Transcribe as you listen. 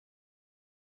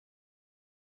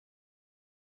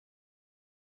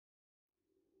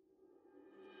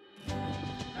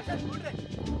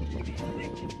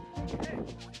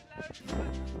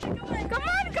Come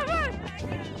on, come on.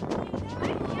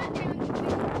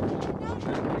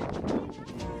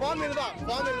 For Milva,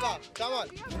 come on.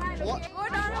 What? Go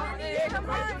down. Come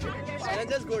on. Then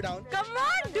just go down. Come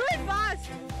on, do it fast.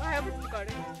 I haven't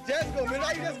recorded. Just go,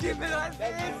 Milva, you just keep Milva.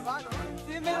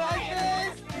 See Milva,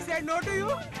 he said no to you.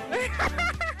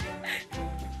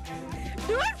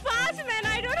 Do it fast, man.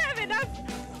 I don't have enough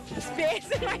space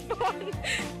in my phone.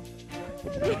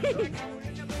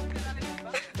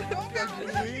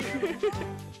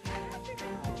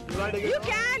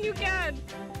 You can.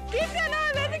 Kiss and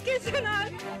all, let me kiss and all.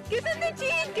 Kiss on the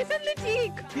cheek, kiss on the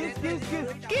cheek. Kiss.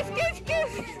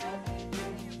 Kiss.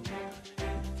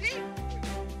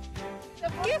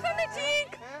 Kiss on the cheek.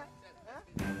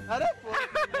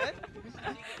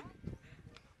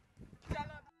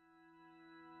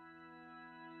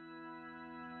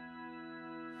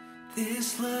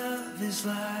 This love is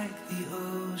like the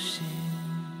ocean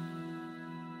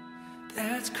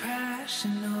that's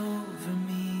crashing over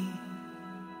me.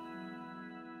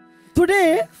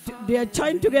 Today, they are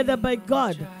joined together by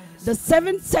God, the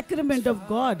seventh sacrament of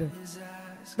God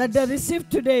that they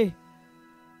received today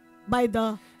by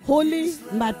the holy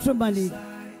matrimony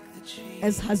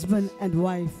as husband and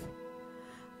wife.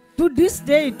 To this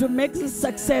day, to make this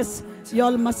success, you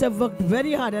all must have worked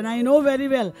very hard, and I know very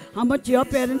well how much your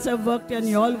parents have worked and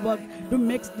you all worked to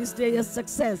make this day a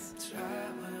success.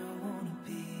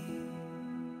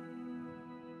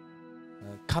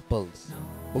 Couples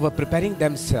who were preparing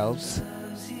themselves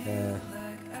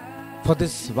for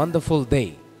this wonderful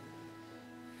day.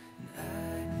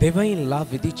 They were in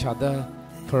love with each other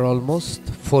for almost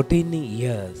 14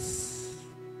 years.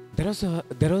 There was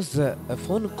a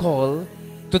phone call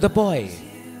to the boy,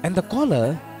 and the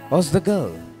caller was the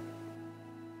girl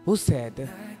who said,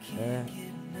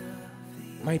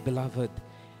 my beloved,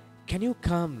 can you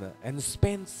come and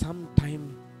spend some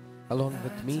time along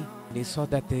with me? And he saw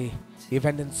that he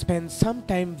went and spent some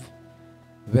time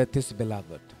with his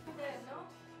beloved.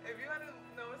 Everyone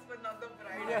knows, but not the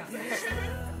bride.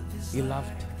 He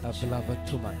loved her beloved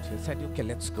too much. He said, okay,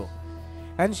 let's go.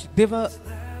 And they were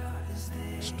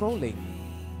strolling.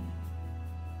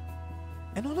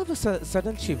 And all of a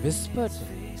sudden she whispered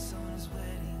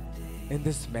in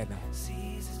this manner,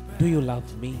 do you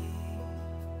love me?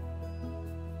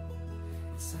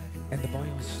 And the boy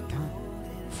was stunned.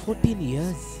 14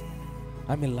 years,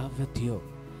 I'm in love with you.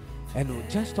 And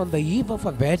just on the eve of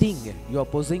a wedding, you are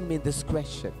posing me this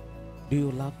question. Do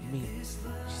you love me?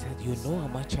 She said, you know how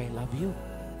much I love you.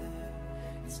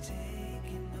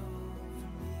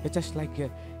 It's just like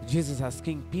Jesus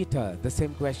asking Peter the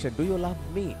same question. Do you love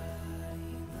me?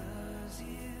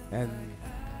 And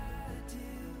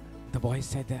the boy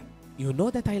said, you know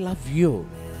that I love you.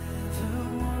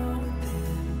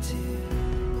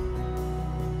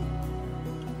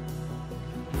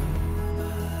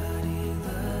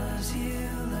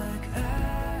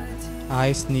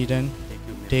 I, Snedden,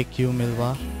 take you,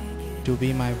 Milva, to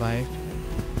be my wife.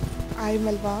 I,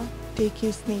 Milva, take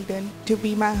you, Snedden, to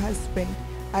be my husband.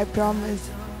 I promise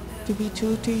to be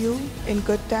true to you in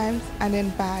good times and in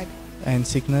bad. And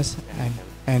sickness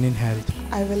and in health.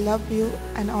 I will love you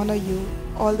and honor you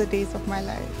all the days of my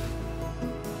life.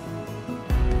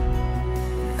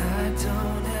 I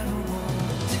don't ever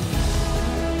want to.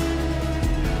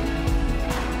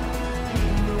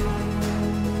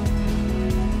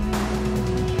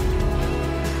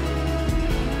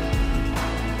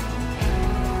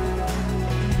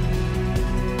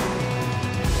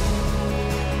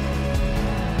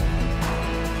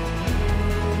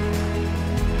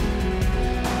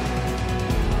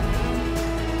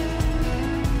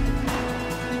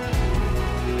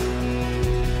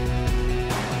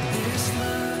 This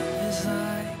love is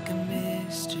like a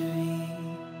mystery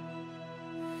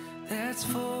that's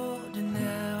folding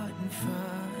out in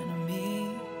front of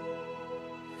me.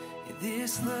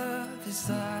 This love is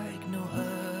like no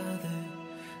other.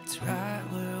 It's right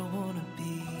where I want